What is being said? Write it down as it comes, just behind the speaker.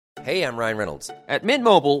Hey, I'm Ryan Reynolds. At Mint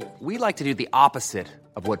Mobile, we like to do the opposite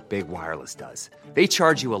of what Big Wireless does. They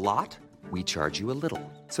charge you a lot, we charge you a little.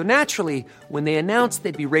 So naturally, when they announced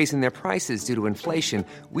they'd be raising their prices due to inflation,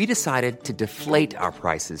 we decided to deflate our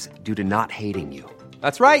prices due to not hating you.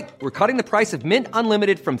 That's right. We're cutting the price of Mint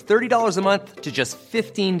Unlimited from $30 a month to just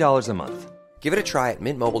 $15 a month. Give it a try at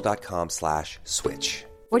mintmobile.com/switch.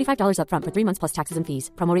 $45 up front for 3 months plus taxes and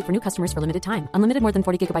fees. Promo rate for new customers for limited time. Unlimited more than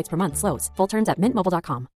 40 gigabytes per month. Slows full terms at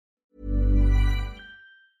mintmobile.com.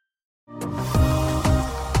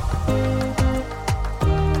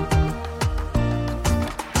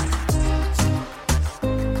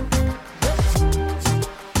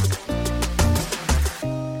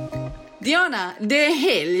 Diana, det är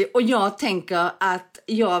helg och jag tänker att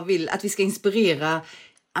jag vill att vi ska inspirera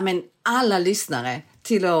alla lyssnare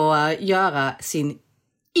till att göra sin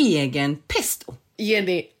egen pesto.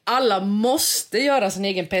 Jenny, alla måste göra sin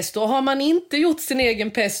egen pesto. Och har man inte gjort sin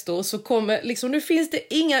egen pesto så kommer nu finns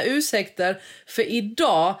det inga ursäkter. För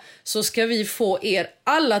idag så ska vi få er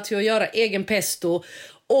alla till att göra egen pesto.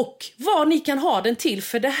 Och vad ni kan ha den till.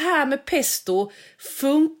 För det här med pesto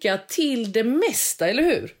funkar till det mesta, eller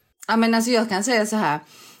hur? Ja, men alltså jag kan säga så här.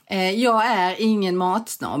 Jag är ingen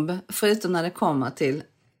matsnobb. Förutom när det kommer till...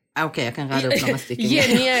 Okej, jag kan rada upp några stycken.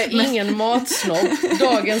 Jenny är ingen matsnobb.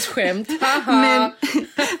 Dagens skämt.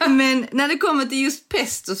 men när det kommer till just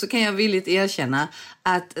pesto så kan jag villigt erkänna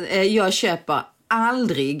att jag köper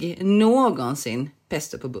aldrig någonsin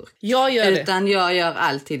pesto på burk. Jag gör det. Utan jag gör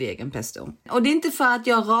alltid egen pesto. Och det är inte för att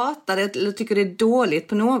jag ratar det eller tycker det är dåligt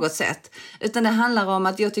på något sätt. Utan det handlar om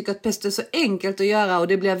att jag tycker att pesto är så enkelt att göra och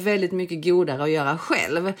det blir väldigt mycket godare att göra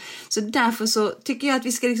själv. Så därför så tycker jag att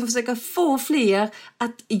vi ska försöka få fler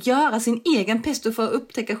att göra sin egen pesto för att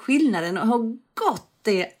upptäcka skillnaden och hur gott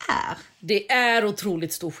det är. Det är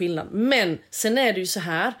otroligt stor skillnad. Men sen är det ju så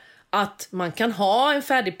här att man kan ha en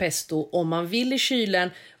färdig pesto om man vill i kylen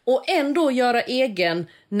och ändå göra egen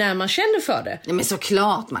när man känner för det. Ja, men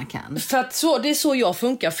såklart man kan. För att det är så jag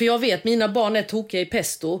funkar. För jag vet, mina barn är tokiga i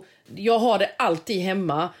pesto. Jag har det alltid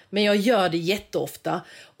hemma, men jag gör det jätteofta.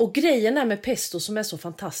 Och grejen är med pesto som är så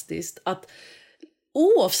fantastiskt att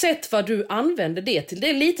oavsett vad du använder det till. Det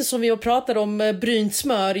är lite som vi har pratat om brynt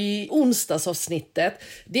smör i onsdagsavsnittet.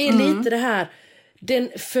 Det är lite det här, den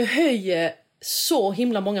förhöjer så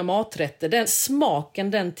himla många maträtter. Den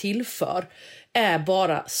smaken den tillför är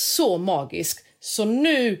bara så magisk. Så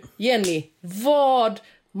nu, Jenny, vad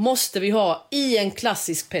måste vi ha i en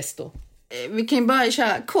klassisk pesto? Vi kan ju bara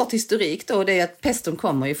köra kort historik då. Det är att peston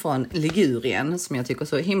kommer ju från Ligurien, som jag tycker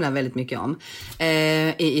så himla väldigt mycket om,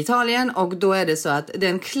 i Italien. Och då är det så att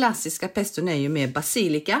den klassiska peston är ju med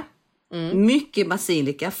basilika. Mycket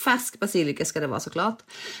basilika, färsk basilika ska det vara såklart.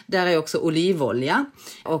 Där är också olivolja.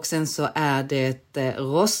 Och sen så är det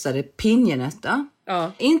rostade pinjenötter.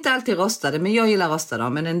 Ja. Inte alltid rostade, men jag gillar rostade,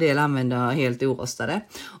 men en del använder helt orostade.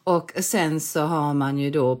 Och sen så har man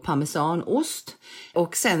ju då parmesanost.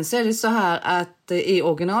 Och sen så är det så här att i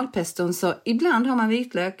originalpeston så ibland har man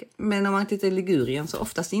vitlök, men om man tittar i Ligurien så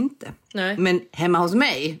oftast inte. Nej. Men hemma hos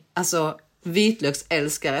mig, alltså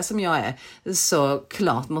vitlöksälskare som jag är, så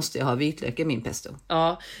klart måste jag ha vitlök i min pesto.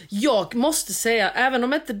 Ja, jag måste säga, även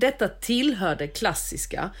om inte detta tillhör det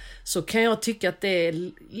klassiska, så kan jag tycka att det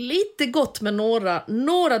är lite gott med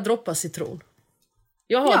några droppar citron.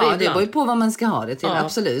 Jag har det ibland. Det beror ju på vad man ska ha det till, Ja.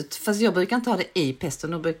 absolut. Fast jag brukar inte ha det i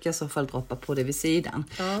peston, då brukar jag i så fall droppa på det vid sidan.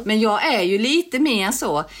 Ja. Men jag är ju lite mer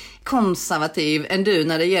så konservativ än du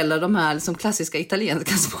när det gäller de här klassiska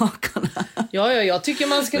italienska smakerna. Ja, jag tycker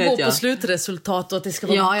man ska gå på slutresultat och att det ska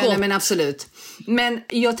vara gott. Ja, men absolut. Men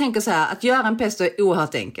jag tänker så här, att göra en pesto är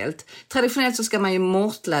oerhört enkelt. Traditionellt så ska man ju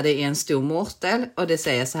mortla det i en stor mortel, och det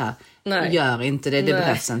säger så här, nej, gör inte det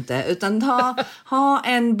behövs inte. Utan ha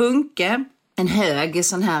en bunke, en hög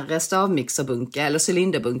sån här stavmixerbunke eller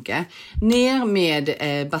cylinderbunke, ner med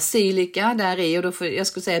basilika där i, och då jag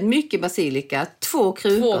skulle säga mycket basilika, 2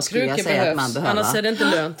 krukor skulle jag säga behövs. Att man behöver. Annars är det inte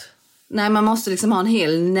lönt. Nej, man måste ha en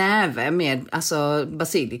hel näve med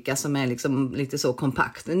basilika som är lite så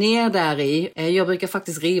kompakt. Ner där i. Jag brukar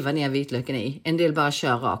faktiskt riva ner vitlöken i. En del bara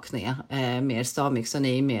kör rakt ner med stavmixern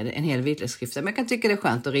i med en hel vitlöksklyfta. Men jag kan tycka det är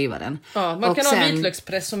skönt att riva den. Ja, man kan ha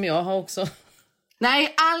vitlökspress som jag har också.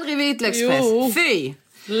 Nej, aldrig vitlökspress. Jo. Fy!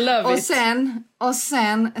 Love och it. Sen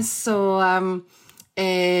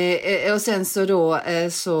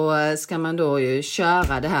så ska man då ju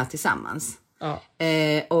köra det här tillsammans. Ja.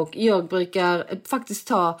 Och jag brukar faktiskt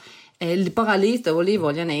ta bara lite av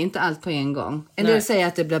olivoljan, är inte allt på en gång. En del säger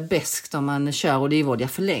att det blir bäst om man kör olivolja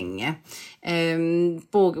för länge.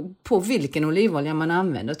 På vilken olivolja man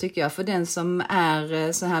använder tycker jag. För den som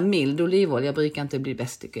är så här mild olivolja brukar inte bli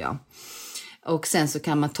bäst tycker jag. Och sen så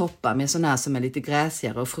kan man toppa med sån här som är lite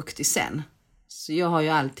gräsigare och fruktig sen. Så jag har ju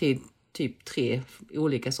alltid typ 3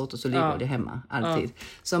 olika sorters olivolja hemma. Alltid.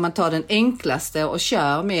 Så om man tar den enklaste och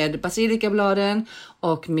kör med basilikabladen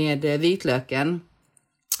och med vitlöken.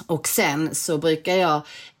 Och sen så brukar jag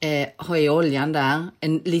ha i oljan där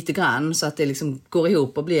lite grann så att det liksom går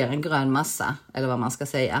ihop och blir en grön massa. Eller vad man ska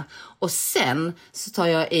säga. Och sen så tar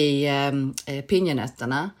jag i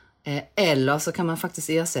pinjenötterna. Eller så kan man faktiskt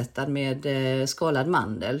ersätta med skalad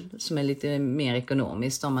mandel som är lite mer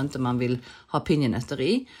ekonomiskt om man vill ha pinjenötter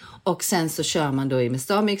i. Och sen så kör man då i med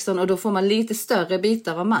stavmixern och då får man lite större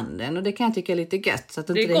bitar av mandeln och det kan jag tycka är lite gött så att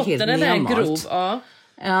det inte är helt nermalt. Det är gott när den är grov,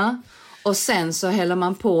 ja. Och sen så häller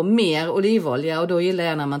man på mer olivolja och då gillar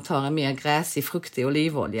jag när man tar en mer gräsig, fruktig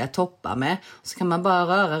olivolja, toppar med. Så kan man bara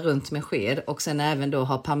röra runt med sked och sen även då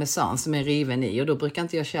ha parmesan som är riven i. Och då brukar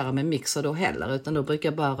inte jag köra med mixer då heller utan då brukar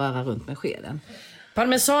jag bara röra runt med skeden.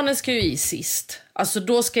 Parmesanen ska ju i sist. Alltså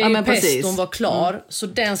då ska ju peston vara klar. Så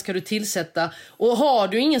den ska du tillsätta. Och har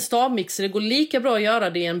du ingen stavmixer, det går lika bra att göra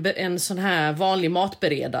det i en sån här vanlig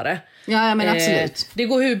matberedare. Ja men absolut. Det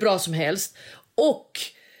går hur bra som helst. Och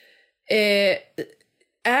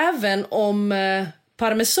även om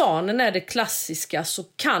parmesanen är det klassiska så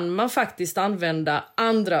kan man faktiskt använda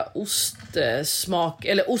andra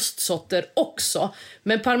ostsorter också.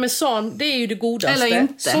 Men parmesan, det är ju det godaste. Eller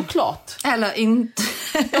inte. Såklart. Eller inte.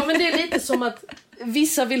 Ja, men det är lite som att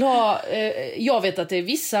vissa vill ha... jag vet att det är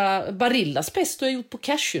vissa... Barillas pesto är gjort på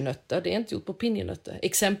cashewnötter. Det är inte gjort på pinjenötter,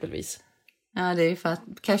 exempelvis. Ja, det är ju för att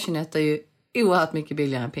cashewnötter är ju oerhört mycket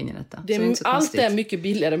billigare än pinjenötter. Allt är mycket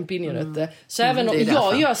billigare än pinjenötter. Så även om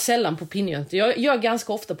jag gör sällan på pinjenötter. Jag gör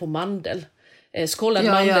ganska ofta på mandel. Skållad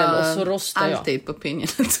mandel och så rostar jag. Alltid på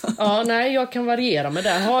pinjenötter. Ja, nej, jag kan variera med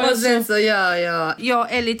det. Och sen så gör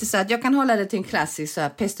jag är lite så att jag kan hålla det till en klassisk så här,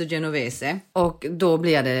 pesto genovese. Och då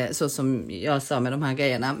blir det så som jag sa med de här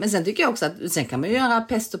grejerna. Men sen tycker jag också att sen kan man göra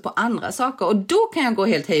pesto på andra saker. Och då kan jag gå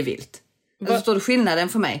helt hejvilt. Så står det skillnaden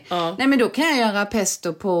för mig. Ja. Nej men då kan jag göra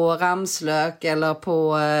pesto på ramslök eller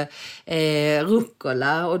på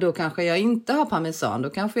rucola och då kanske jag inte har parmesan. Då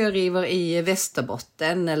kanske jag river i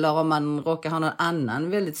västerbotten eller om man råkar ha någon annan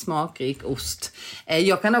väldigt smakrik ost.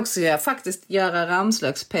 Jag kan också faktiskt göra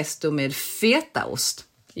ramslökspesto med fetaost.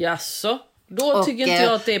 Jaså? Då tycker inte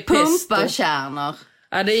jag att det är pesto. Pumpakärnor.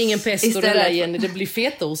 Ja, det är ingen pesto det där, Jenny. Det blir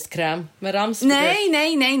fetaostkräm med ramslök.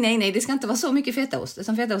 Nej. Det ska inte vara så mycket fetaost.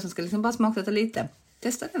 Utan fetaosten ska liksom bara smaka lite.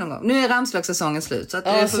 Testa det någon gång. Nu är ramslökssäsongen slut så att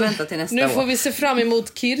du får vänta till nästa år. Nu får vi se fram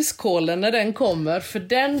emot kirskålen när den kommer. För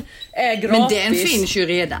den är gratis. Men den finns ju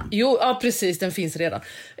redan. Jo, ja precis. Den finns redan.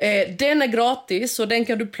 Den är gratis och den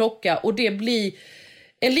kan du plocka. Och det blir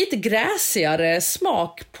en lite gräsigare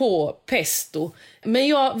smak på pesto. Men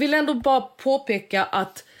jag vill ändå bara påpeka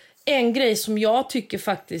att en grej som jag tycker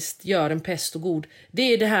faktiskt gör en pesto god,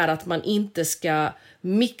 det är det här att man inte ska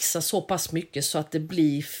mixa så pass mycket så att det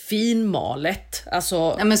blir finmalet.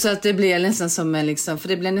 Alltså, ja, men så att det blir nästan som en liksom, för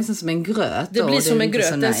det blir nästan som en gröt. Det blir som en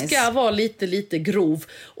gröt. Den nice. ska vara lite grov.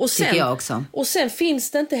 Och sen, tycker jag också. Och sen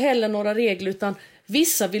finns det inte heller några regler utan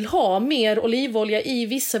vissa vill ha mer olivolja i,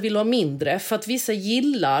 vissa vill ha mindre. För att vissa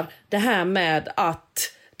gillar det här med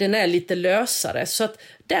att den är lite lösare. Så att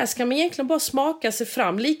där ska man egentligen bara smaka sig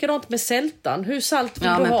fram. Likadant med sältan. Hur salt vill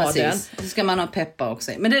du ha den? Så ska man ha peppar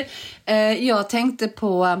också. Men det, jag tänkte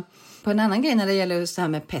på en annan grej när det gäller just det här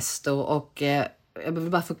med pesto. Och jag vill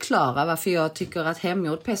bara förklara varför jag tycker att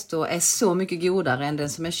hemgjord pesto är så mycket godare än den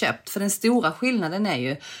som är köpt. För den stora skillnaden är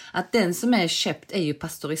ju att den som är köpt är ju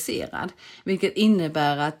pasteuriserad. Vilket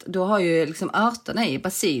innebär att då har ju liksom örterna i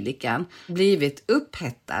basilikan blivit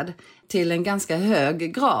upphettad till en ganska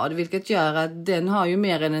hög grad, vilket gör att den har ju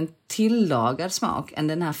mer än en tillagad smak än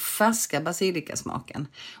den här färska basilikasmaken.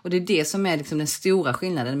 Och det är det som är liksom den stora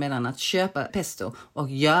skillnaden mellan att köpa pesto och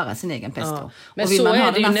göra sin egen pesto. Ja. Men och vill man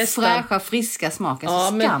ha den här fräscha, friska smaken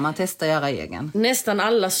så ska man testa göra egen. Nästan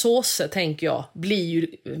alla såser, tänker jag, blir ju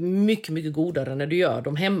mycket, mycket godare när du gör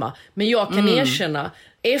dem hemma. Men jag kan erkänna,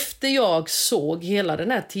 efter jag såg hela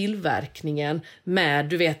den här tillverkningen med,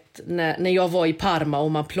 du vet, när jag var i Parma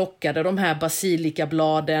och man plockade de här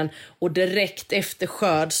basilikabladen och direkt efter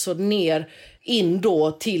skörd så ner in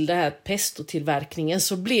då till det här pestotillverkningen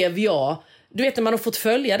så blev jag, du vet när man har fått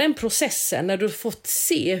följa den processen, när du har fått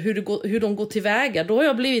se hur de går tillväga, då har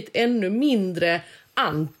jag blivit ännu mindre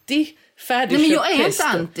anti färdigköpt pesto. Nej, men jag är inte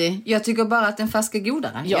anti. Jag tycker bara att den färska är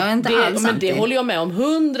godare. Ja, jag är inte alls men anti. det håller jag med om.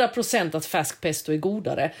 100% att färsk pesto är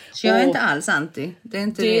godare. Så jag är inte alls anti. Det är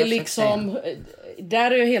inte det är liksom...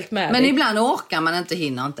 där är jag helt med Men dig. ibland orkar man inte,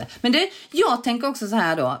 hinner inte. Men jag tänker också så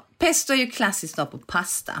här då. Pesto är ju klassiskt då på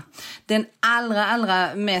pasta. Den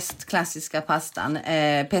allra mest klassiska pastan,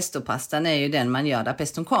 pestopastan, är ju den man gör där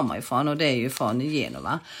peston kommer ifrån. Och det är ju från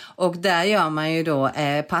Genova. Och där gör man ju då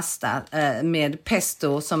pasta med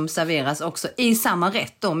pesto som serveras också i samma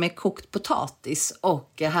rätt då, med kokt potatis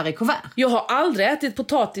och haricots verts. Jag har aldrig ätit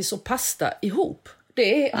potatis och pasta ihop.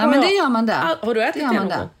 Men det gör man där. Har du ätit det någon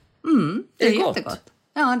gång? Det är gott? jättegott.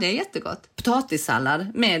 Ja, det är jättegott. Potatissallad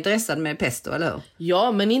dressad med pesto, eller hur?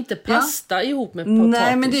 Ja, men inte pasta ihop med potatis.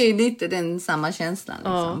 Nej, men det är lite den samma känslan.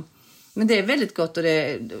 Liksom. Ja. Men det är väldigt gott och det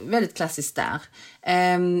är väldigt klassiskt där.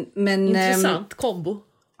 Intressant kombo.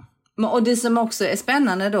 Och det som också är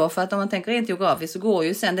spännande då, för att om man tänker rent geografiskt så går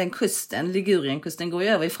ju sen den kusten, Ligurienkusten, går ju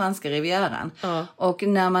över i franska rivieran. Ja. Och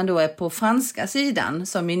när man då är på franska sidan,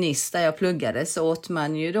 som i Nice där jag pluggade, så åt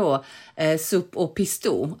man ju då soup och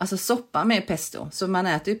pisto, alltså soppa med pesto. Så man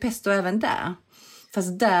äter ju pesto även där.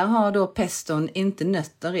 Fast där har då peston inte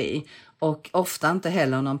nötter i och ofta inte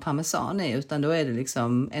heller någon parmesan i, utan då är det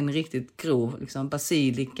liksom en riktigt grov liksom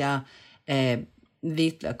basilika,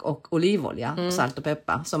 vitlök och olivolja, salt och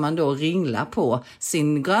peppar, som man då ringlar på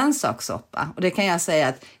sin grönsakssoppa. Och det kan jag säga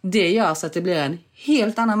att det gör så att det blir en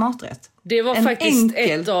helt annan maträtt. Det var faktiskt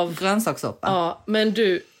ett av grönsakssoppa. Ja, men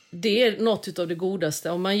du, det är något av det godaste.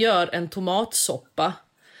 Om man gör en tomatsoppa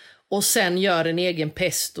och sen gör en egen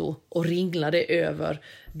pesto och ringlar det över.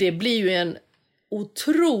 Det blir ju en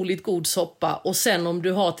otroligt god soppa. Och sen om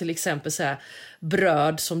du har till exempel så här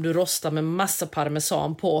bröd som du rostar med massa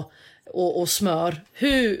parmesan på och smör.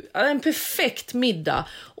 En perfekt middag.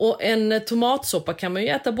 Och en tomatsoppa kan man ju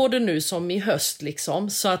äta både nu som i höst liksom.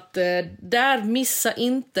 Så att där missa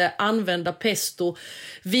inte använda pesto.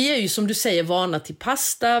 Vi är ju som du säger vana till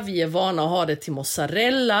pasta. Vi är vana att ha det till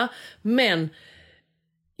mozzarella. Men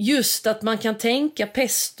just att man kan tänka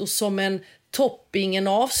pesto som en topping, en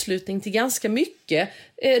avslutning till ganska mycket.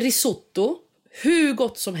 Risotto, hur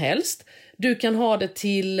gott som helst. Du kan ha det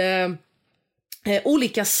till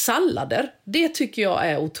olika sallader. Det tycker jag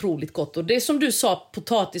är otroligt gott. Och det är som du sa,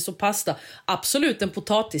 potatis och pasta. Absolut en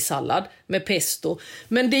potatissallad med pesto.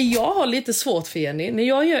 Men det jag har lite svårt för, Jenny, när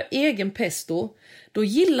jag gör egen pesto, då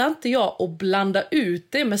gillar inte jag att blanda ut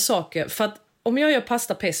det med saker. För att om jag gör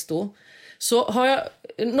pasta pesto, så har jag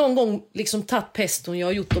någon gång liksom tagit peston jag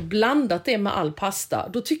har gjort och blandat det med all pasta.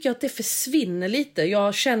 Då tycker jag att det försvinner lite.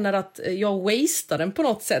 Jag känner att jag wastear den på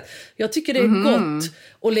något sätt. Jag tycker det är gott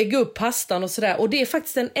att lägga upp pastan och sådär. Och det är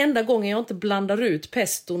faktiskt den enda gången jag inte blandar ut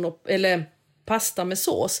peston eller pasta med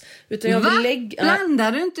sås. Utan jag vill lägga...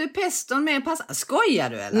 Blandar du inte peston med pasta? Skojar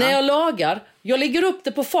du eller? När jag lagar, jag lägger upp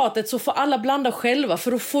det på fatet så får alla blanda själva.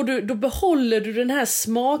 För då behåller du den här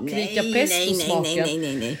smakrika pestosmaken.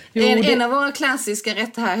 Nej. En av våra klassiska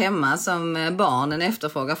rätter här hemma som barnen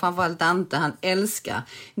efterfrågar, framförallt Dante, han älskar.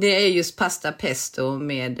 Det är just pasta pesto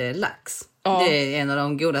med lax. Ja. Det är en av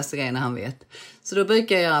de godaste grejerna han vet. Så då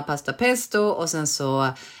brukar jag göra pasta pesto och sen så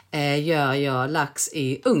gör jag lax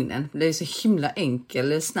i ugnen. Det är så himla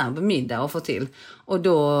enkel, snabb middag att få till. Och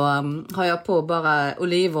då har jag på bara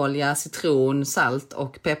olivolja, citron, salt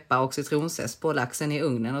och peppar och citronzest på laxen i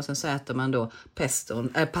ugnen. Och sen så äter man då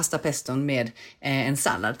pasta peston med en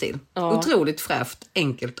sallad till. Ja. Otroligt fräscht,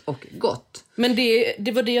 enkelt och gott. Men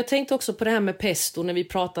det var det jag tänkte också på det här med pesto när vi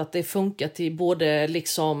pratade att det funkar till både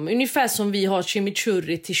liksom, ungefär som vi har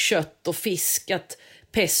chimichurri till kött och fisk, att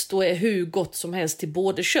pesto är hur gott som helst till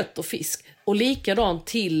både kött och fisk. Och likadant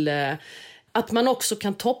till att man också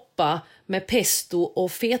kan toppa med pesto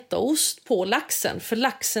och fetaost på laxen. För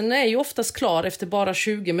laxen är ju oftast klar efter bara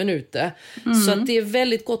 20 minuter. Så att det är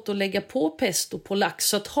väldigt gott att lägga på pesto på lax.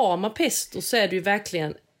 Så att har man pesto så är det ju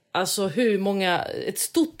verkligen alltså ett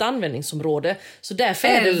stort användningsområde. Så därför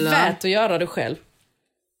är det värt att göra det själv.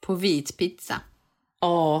 På vit pizza.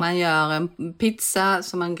 Ja. Man gör en pizza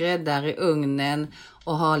som man gräddar i ugnen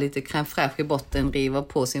och har lite crème fraîche i botten, river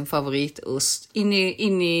på sin favoritost in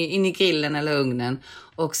i grillen eller ugnen.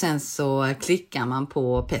 Och sen så klickar man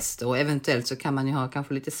på pesto och eventuellt så kan man ju ha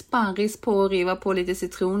kanske lite sparris på, riva på lite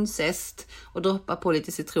citronzest och droppa på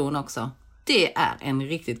lite citron också. Det är en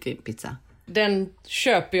riktigt grym pizza. Den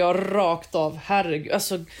köper jag rakt av, herregud.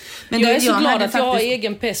 Alltså, men jag är så glad att jag har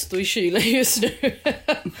egen pesto i kylen just nu.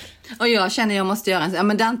 Och jag känner jag måste göra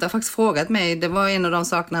men Dante har faktiskt frågat mig, det var en av de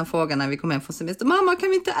sakerna han frågade när vi kom hem från semester. Mamma, kan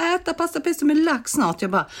vi inte äta pasta pesto med lax snart?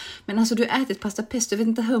 Jag bara, men alltså du har ätit pasta pesto, jag vet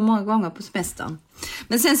inte hur många gånger på semestern.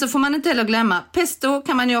 Men sen så får man inte heller glömma, pesto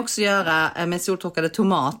kan man ju också göra med soltorkade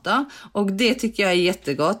tomater. Och det tycker jag är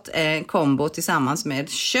jättegott, kombo tillsammans med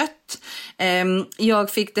kött gott. Jag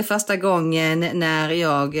fick det första gången när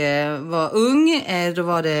jag var ung. Då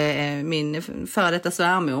var det min före detta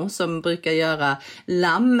svärmor som brukar göra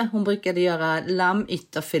lamm. Hon brukade göra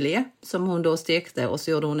lammytterfilé som hon då stekte, och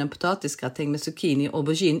så gjorde hon en potatisgratäng med zucchini och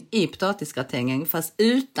aubergine i potatisgratängen, fast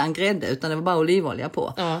utan grädde, utan det var bara olivolja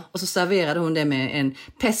på. Ja. Och så serverade hon det med en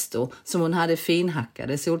pesto som hon hade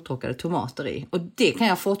finhackade, soltorkade tomater i. Och det kan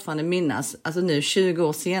jag fortfarande minnas, alltså nu 20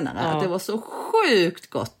 år senare, att det var så sjukt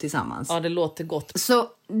gott tillsammans. Ja, det låter gott. Så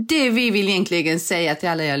det vi vill egentligen säga till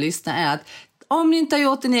alla er lyssnare är att om ni inte har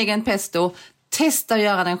gjort en egen pesto, testa att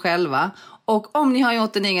göra den själva. Och om ni har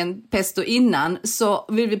gjort en egen pesto innan, så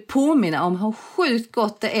vill vi påminna om hur sjukt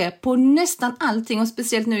gott det är på nästan allting. Och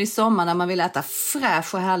speciellt nu i sommar när man vill äta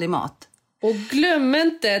fräsch och härlig mat. Och glöm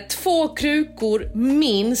inte 2 krukor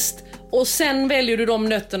minst. Och sen väljer du de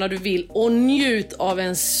nötterna du vill och njut av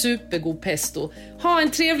en supergod pesto. Ha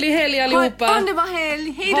en trevlig helg allihopa. Ha en underbar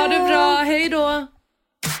helg. Hej då. Ha det bra. Hej då.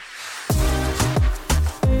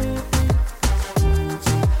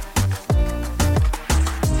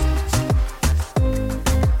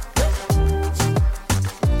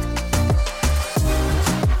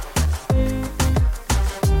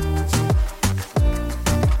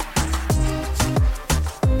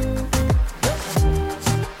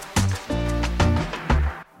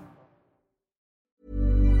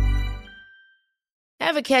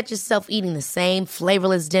 Ever catch yourself eating the same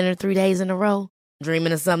flavorless dinner 3 days in a row?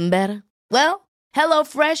 Dreaming of something better? Well,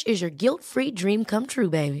 HelloFresh is your guilt-free dream come true,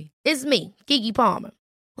 baby. It's me, Keke Palmer.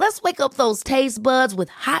 Let's wake up those taste buds with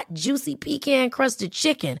hot, juicy pecan-crusted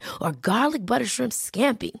chicken or garlic butter shrimp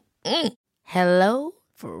scampi. Hello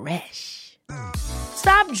Fresh.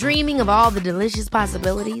 Stop dreaming of all the delicious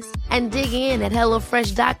possibilities and dig in at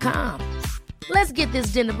HelloFresh.com. Let's get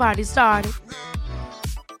this dinner party started.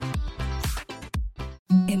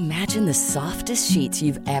 Imagine the softest sheets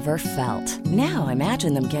you've ever felt. Now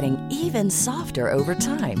imagine them getting even softer over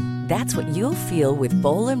time. That's what you'll feel with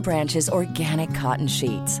Boll & Branch's organic cotton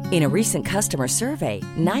sheets. In a recent customer survey,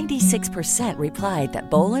 96% replied that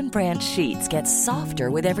Boll & Branch sheets get softer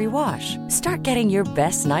with every wash. Start getting your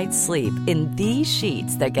best night's sleep in these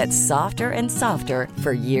sheets that get softer and softer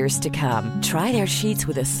for years to come. Try their sheets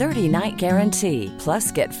with a 30-night guarantee.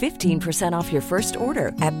 Plus, get 15% off your first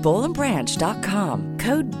order at bollandbranch.com.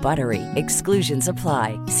 Code BUTTERY. Exclusions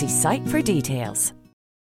apply. See site for details.